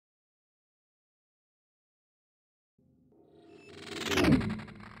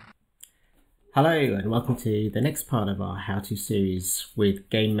Hello and welcome to the next part of our how-to series with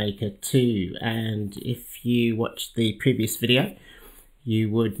GameMaker 2. And if you watched the previous video, you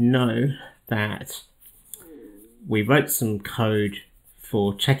would know that we wrote some code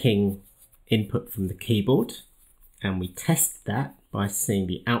for checking input from the keyboard, and we tested that by seeing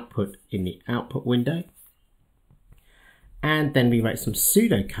the output in the output window. And then we wrote some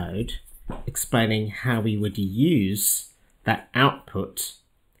pseudocode explaining how we would use that output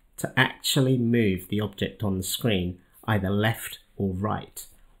to actually move the object on the screen either left or right.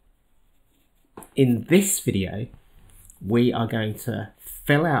 In this video, we are going to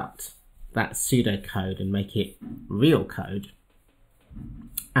fill out that pseudocode and make it real code,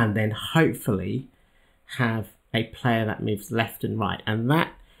 and then hopefully have a player that moves left and right, and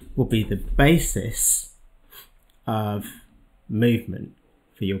that will be the basis of movement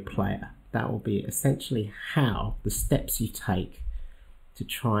for your player. That will be essentially how the steps you take to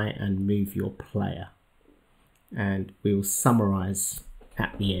try and move your player, and we will summarize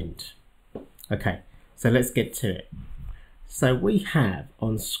at the end. Okay, so let's get to it. So we have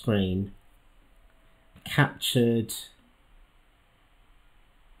on screen captured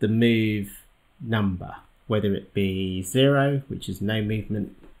the move number, whether it be 0, which is no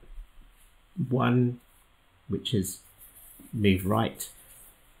movement, 1, which is move right,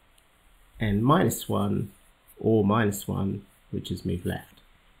 and -1 or -1, which is move left.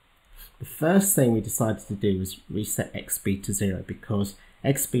 The first thing we decided to do was reset X speed to 0, because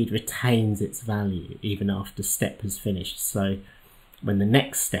X speed retains its value even after step has finished. So when the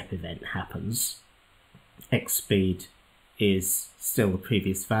next step event happens, X speed is still the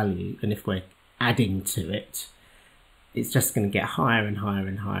previous value, and if we're adding to it, it's just going to get higher and higher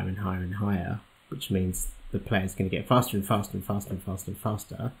and higher and higher and higher, which means the player's going to get faster and faster and faster and faster and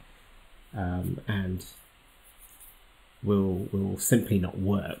faster, and will simply not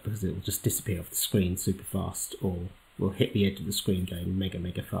work because it will just disappear off the screen super fast, or will hit the edge of the screen going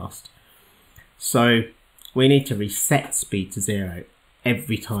mega fast. So we need to reset speed to 0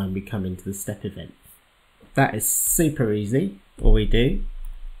 every time we come into the step event. That is super easy. All we do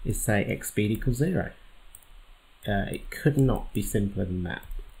is say X speed equals 0. It could not be simpler than that.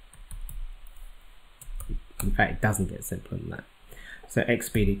 In fact, it doesn't get simpler than that. So X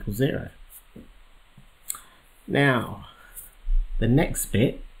speed equals 0. Now, the next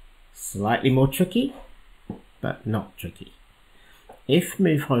bit, slightly more tricky, but not tricky. If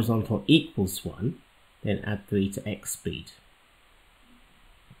move horizontal equals 1, then add 3 to X speed.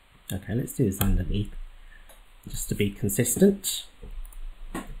 Okay, let's do this underneath, just to be consistent.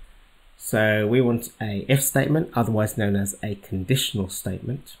 So we want a if statement, otherwise known as a conditional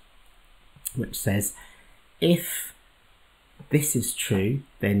statement, which says, if this is true,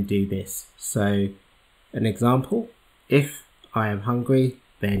 then do this. So an example, if I am hungry,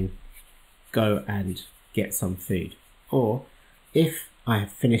 then go and get some food. Or if I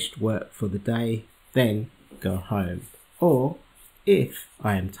have finished work for the day, then go home. Or if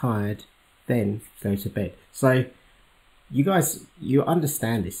I am tired, then go to bed. So you guys, you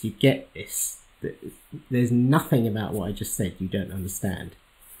understand this, you get this. There's nothing about what I just said you don't understand,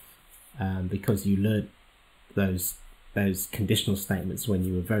 because you learned those conditional statements when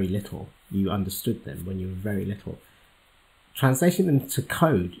you were very little. You understood them when you were very little. Translating them to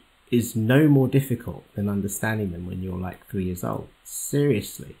code is no more difficult than understanding them when you're like 3 years old.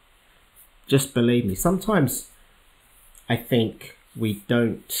 Seriously, just believe me. Sometimes I think we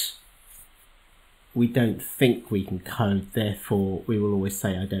don't think we can code, therefore we will always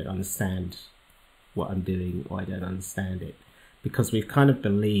say I don't understand what I'm doing, or I don't understand it, because we've kind of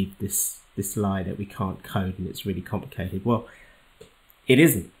believed this lie that we can't code and it's really complicated. Well, it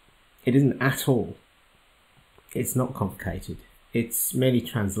isn't. It isn't at all. It's not complicated. It's merely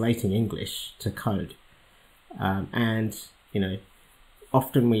translating English to code. And, you know,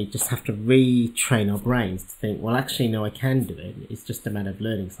 often we just have to retrain our brains to think, well, actually, no, I can do it. It's just a matter of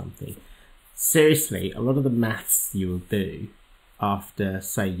learning something. Seriously, a lot of the maths you will do after,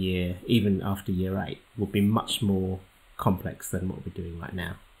 say, even after year 8 will be much more complex than what we're doing right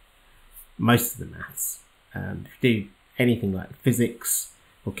now. Most of the maths. If you do anything like physics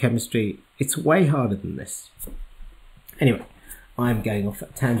or chemistry, it's way harder than this. Anyway, I'm going off at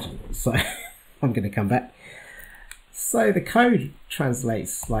a tangent, so I'm going to come back. So the code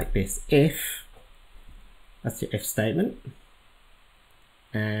translates like this. If, that's your if statement,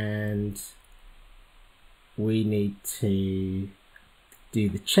 and we need to do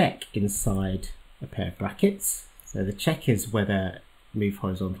the check inside a pair of brackets. So the check is whether move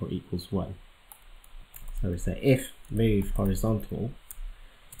horizontal equals 1. So we say if move horizontal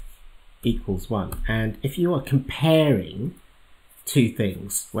equals 1. And if you are comparing two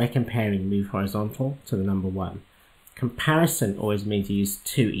things. We're comparing move horizontal to the number 1. Comparison always means you use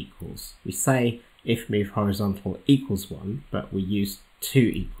 2 equals. We say if move horizontal equals 1, but we use 2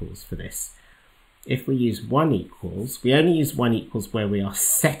 equals for this. If we use 1 equals, we only use 1 equals where we are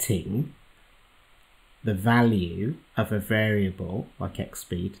setting the value of a variable like x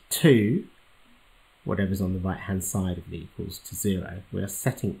speed to whatever's on the right hand side of the equals to 0. We are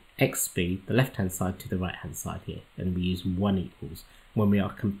setting x speed, the left hand side, to the right hand side here, and we use 1 equals. When we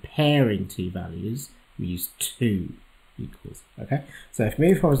are comparing two values, we use 2 equals. Okay, so if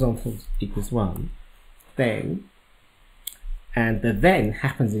move horizontal equals 1, then, and the then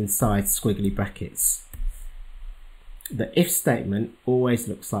happens inside squiggly brackets. The if statement always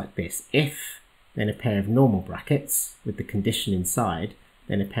looks like this. If, then a pair of normal brackets with the condition inside,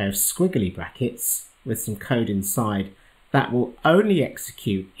 then a pair of squiggly brackets with some code inside that will only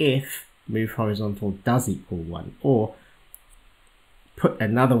execute if move horizontal does equal 1, or put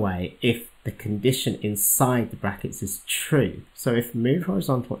another way, if the condition inside the brackets is true. So if move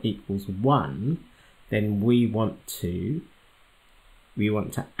horizontal equals 1, then we want to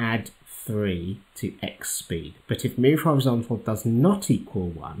add 3 to x speed. But if move horizontal does not equal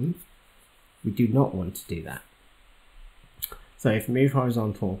 1, we do not want to do that. So if move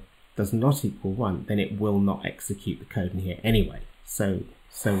horizontal does not equal 1, then it will not execute the code in here anyway. So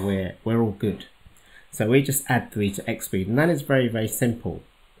we're all good. So we just add 3 to x speed, and that is very, very simple.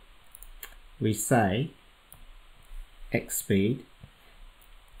 We say x speed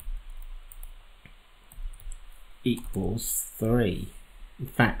equals 3. In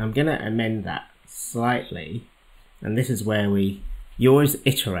fact, I'm going to amend that slightly, and this is where you always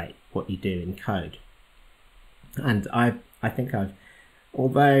iterate what you do in code. And I think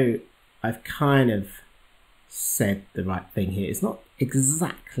although I've kind of said the right thing here, it's not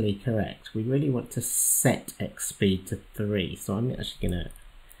exactly correct. We really want to set x speed to 3, so I'm actually going to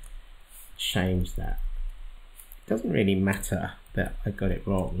change that. It doesn't really matter that I got it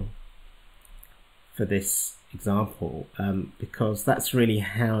wrong for this example, because that's really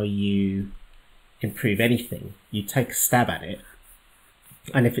how you improve anything. You take a stab at it,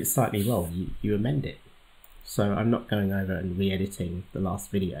 and if it's slightly wrong, you amend it. So I'm not going over and re-editing the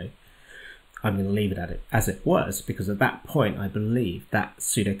last video. I'm going to leave it as it was, because at that point I believe that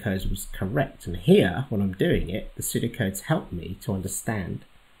pseudocode was correct. And here, when I'm doing it, the pseudocodes help me to understand.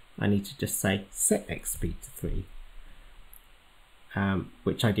 I need to just say set x speed to 3,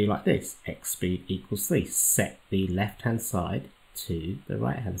 which I do like this: x speed equals 3. Set the left hand side to the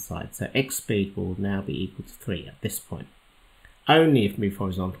right hand side. So x speed will now be equal to 3 at this point. Only if move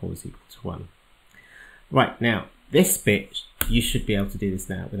horizontal is equal to 1. Right, now this bit, you should be able to do this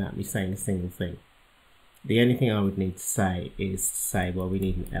now without me saying a single thing. The only thing I would need to say is to say, well, we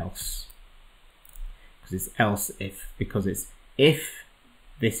need an else, because it's else if, because it's if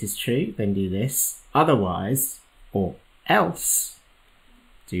this is true, then do this, otherwise, or else,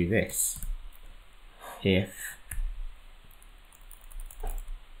 do this. If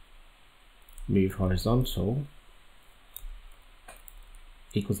move horizontal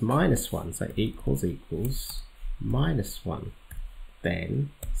equals -1, so equals -1,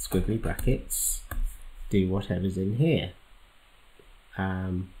 then squiggly brackets, do whatever's in here.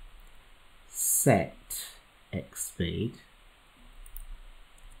 Set x speed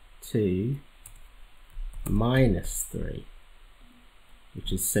to -3,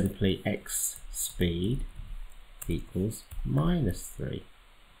 which is simply x speed equals -3.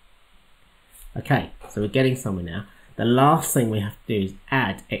 Okay, so we're getting somewhere now. The last thing we have to do is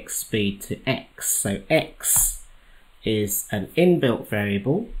add x speed to x. So x is an inbuilt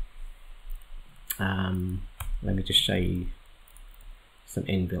variable. Let me just show you some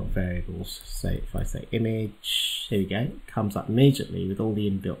inbuilt variables. So if I say image, here we go, it comes up immediately with all the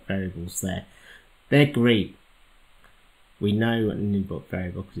inbuilt variables there. They're green. We know an inbuilt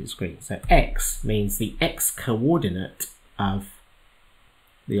variable because it's green. So x means the x coordinate of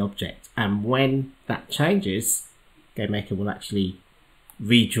the object, and when that changes, GameMaker will actually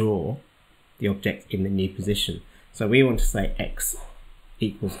redraw the object in the new position. So we want to say x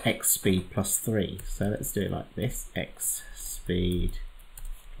equals x speed plus 3. So let's do it like this: x speed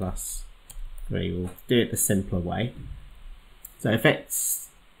plus 3. We'll do it the simpler way. So if x,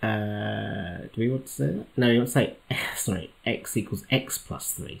 do we want to say that? No, we want to say, sorry, x equals x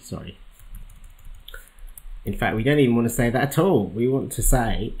plus 3, sorry. In fact, we don't even want to say that at all. We want to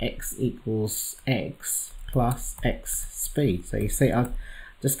say x equals x plus x speed. So you see, I'm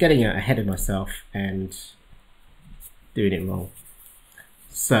just getting out ahead of myself and doing it wrong.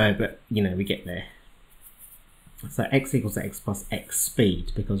 So, but you know, we get there. So x equals x plus x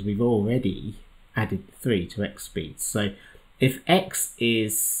speed, because we've already added 3 to x speed. So if x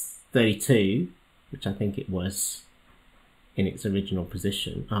is 32, which I think it was in its original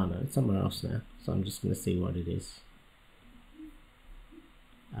position, oh no, it's somewhere else now, so I'm just going to see what it is.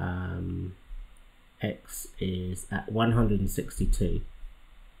 X is at 162.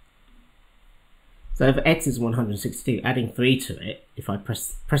 So if x is 162, adding 3 to it, if I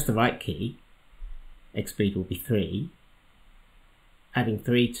press the right key, x speed will be 3. Adding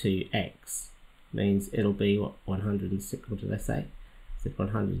 3 to x means it'll be what, 106, what did I say? I said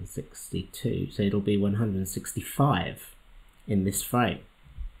 162, so it'll be 165 in this frame.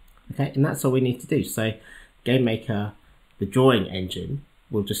 Okay, and that's all we need to do. So GameMaker, the drawing engine,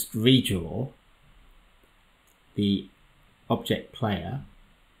 will just redraw the object player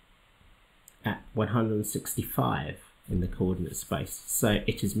at 165 in the coordinate space. So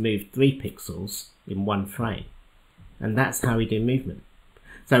it has moved 3 pixels in one frame. And that's how we do movement.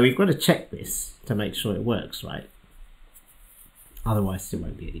 So we've got to check this to make sure it works, right? Otherwise it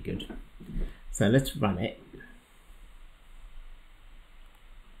won't be any good. So let's run it.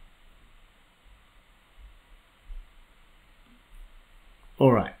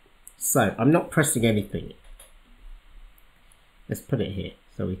 Alright, so I'm not pressing anything. Let's put it here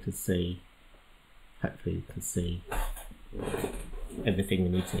so we can see, hopefully we can see everything we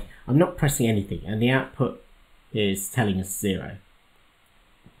need to. I'm not pressing anything and the output is telling us 0.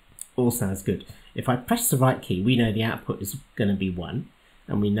 All sounds good. If I press the right key, we know the output is going to be 1,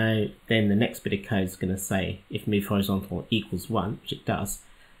 and we know then the next bit of code is going to say if move horizontal equals 1, which it does,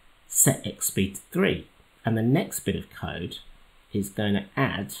 set x speed to 3. And the next bit of code is going to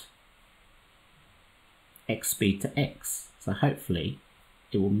add x speed to x. So hopefully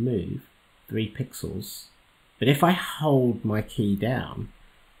it will move 3 pixels. But if I hold my key down,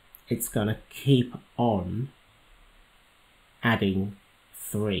 it's going to keep on adding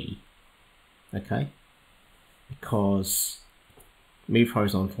 3. Okay? Because move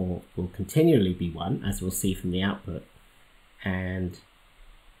horizontal will continually be 1, as we'll see from the output. And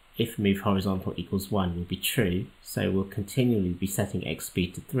if move horizontal equals 1 will be true, so we'll continually be setting x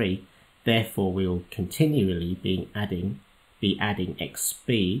speed to 3. Therefore, we'll continually be adding x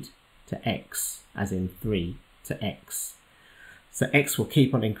speed to x, as in 3 to x. So x will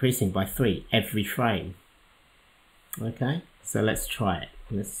keep on increasing by 3 every frame. Okay, so let's try it.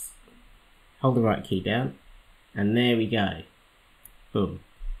 Let's hold the right key down, and there we go. Boom.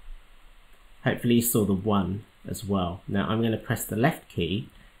 Hopefully you saw the 1 as well. Now I'm going to press the left key,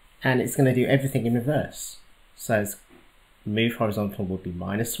 and it's going to do everything in reverse. So move horizontal will be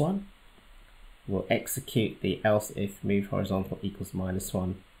 -1. We'll execute the else if move horizontal equals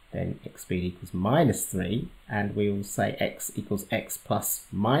 -1, then x speed equals -3, and we will say x equals x plus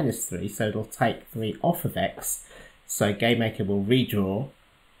 -3, so it'll take 3 off of x. So GameMaker will redraw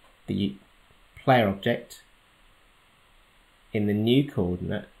the player object in the new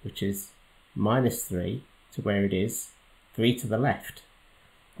coordinate, which is -3 to where it is, 3 to the left.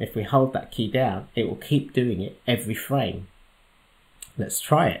 If we hold that key down, it will keep doing it every frame. Let's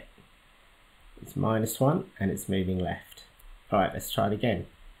try it. It's -1 and it's moving left. Alright, let's try it again.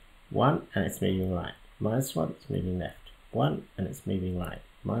 1 and it's moving right. -1, it's moving left. 1 and it's moving right.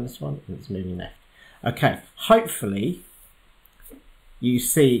 -1 and it's moving left. Okay, hopefully you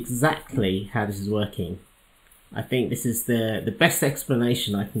see exactly how this is working. I think this is the best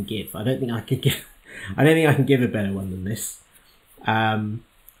explanation I can give. I don't think I can give a better one than this.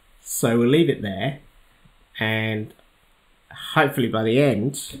 So we'll leave it there, and hopefully by the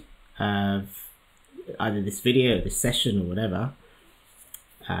end of either this video, this session, or whatever,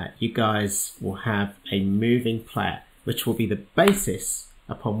 you guys will have a moving player, which will be the basis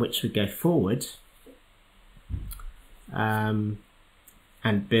upon which we go forward and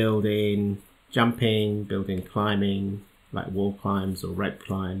build in jumping, build in climbing, like wall climbs or rope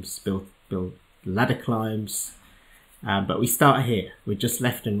climbs, build ladder climbs. But we start here, we're just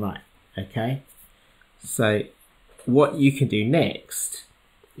left and right, okay? So what you can do next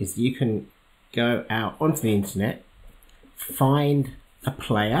is you can go out onto the internet, find a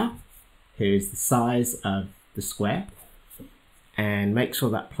player who is the size of the square, and make sure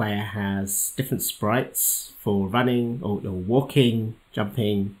that player has different sprites for running or walking,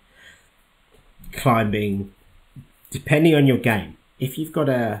 jumping, climbing, depending on your game. If you've got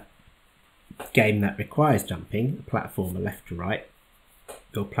a game that requires jumping, a platformer left to right,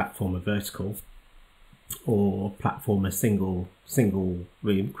 or platformer vertical, or platformer single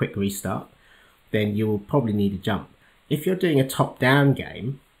room quick restart, then you will probably need a jump. If you're doing a top-down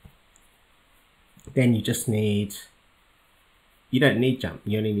game, then you don't need jump,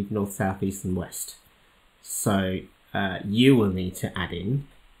 you only need north, south, east and west. So you will need to add in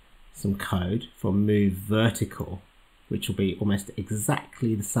some code for move vertical. which will be almost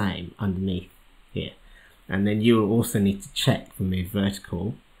exactly the same underneath here. And then you will also need to check the move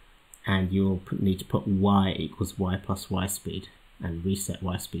vertical, and you'll need to put y equals y plus y speed and reset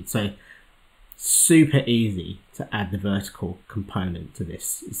y speed. So super easy to add the vertical component to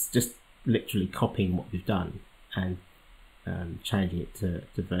this. It's just literally copying what we've done and changing it to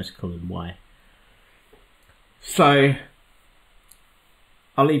vertical and y. So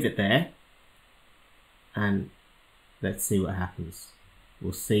I'll leave it there and let's see what happens.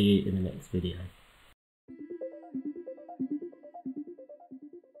 We'll see you in the next video.